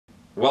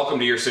Welcome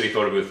to your city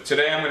photo booth.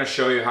 Today I'm going to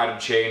show you how to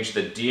change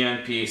the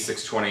DNP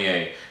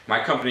 620a.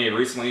 My company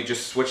recently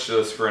just switched to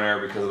this printer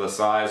because of the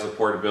size, the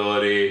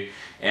portability,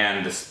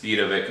 and the speed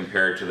of it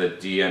compared to the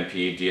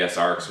DNP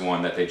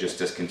DSRX1 that they just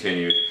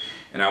discontinued.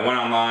 And I went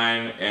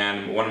online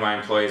and one of my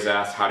employees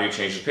asked, how do you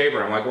change the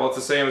paper? I'm like, well, it's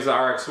the same as the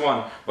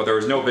RX1, but there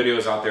was no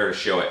videos out there to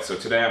show it. So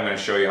today I'm going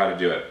to show you how to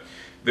do it.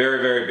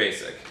 Very, very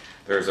basic.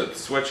 There's a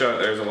switch,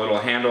 there's a little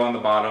handle on the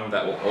bottom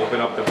that will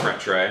open up the print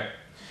tray.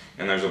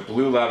 And there's a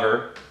blue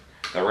lever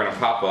that we're going to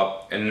pop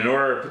up, and in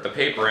order to put the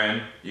paper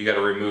in, you got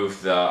to remove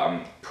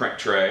the print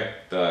tray,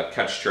 the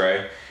catch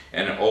tray,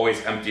 and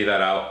always empty that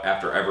out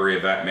after every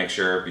event. Make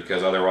sure,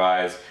 because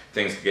otherwise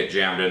things could get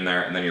jammed in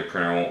there and then your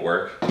printer won't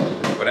work.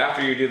 But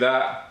after you do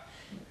that,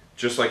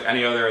 just like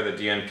any other of the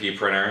DNP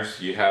printers,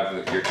 you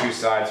have your two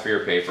sides for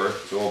your paper.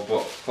 So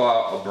we'll pull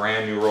out a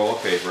brand new roll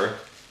of paper,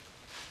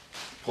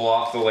 pull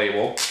off the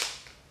label,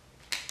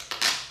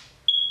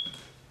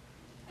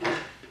 and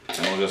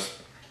we'll just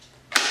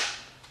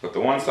put the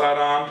one side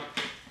on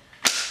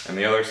and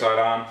the other side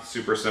on.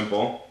 Super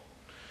simple.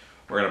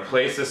 We're going to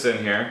place this in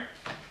here,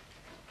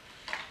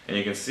 and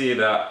you can see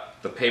that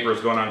the paper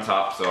is going on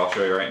top, so I'll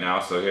show you right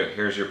now. So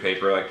here's your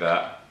paper like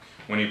that.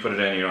 When you put it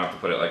in, you don't have to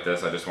put it like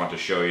this. I just want to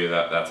show you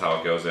that that's how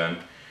it goes in.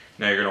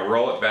 Now you're going to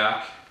roll it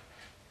back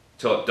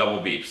till it double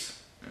beeps,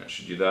 and it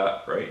should do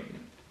that right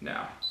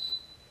now.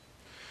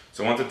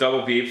 So once it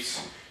double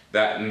beeps,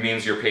 that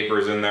means your paper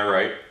is in there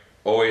right.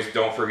 Always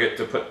don't forget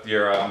to put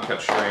your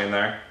catch tray in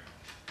there.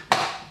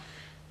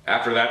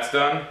 After that's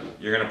done,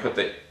 you're going to put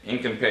the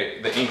ink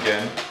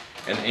in,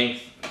 and the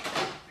ink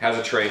has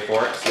a tray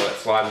for it, so it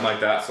slides in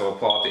like that. So we'll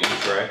pull out the ink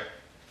tray,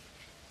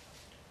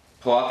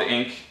 pull out the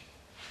ink,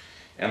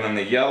 and then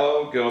the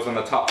yellow goes on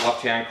the top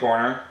left-hand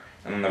corner,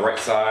 and then the right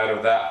side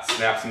of that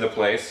snaps into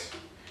place,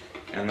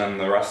 and then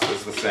the rest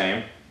is the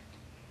same.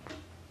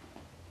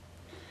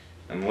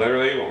 And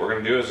literally what we're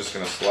going to do is just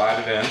going to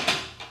slide it in.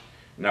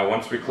 Now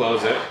once we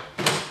close it,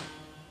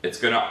 it's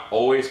going to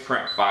always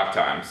print 5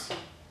 times.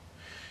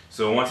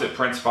 So once it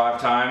prints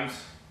 5 times,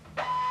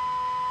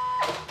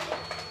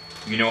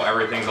 you know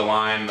everything's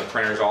aligned, the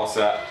printer's all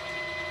set,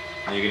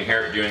 and you can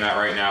hear it doing that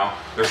right now.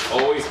 There's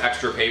always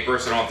extra paper,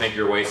 so don't think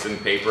you're wasting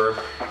paper.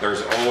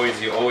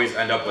 You always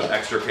end up with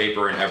extra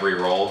paper in every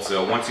roll.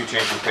 So once you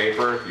change the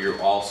paper, you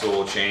also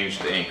will change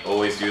the ink.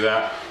 Always do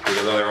that,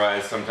 because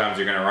otherwise sometimes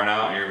you're going to run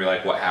out and you're going to be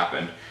like, what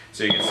happened?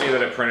 So you can see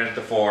that it printed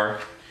to 4.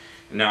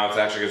 Now it's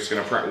actually just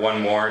going to print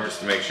 1 more just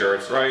to make sure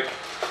it's right.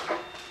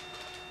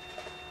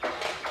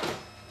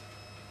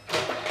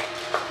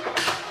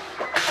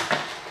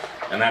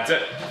 And that's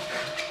it.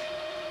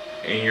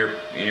 And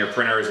your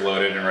printer is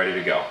loaded and ready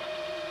to go.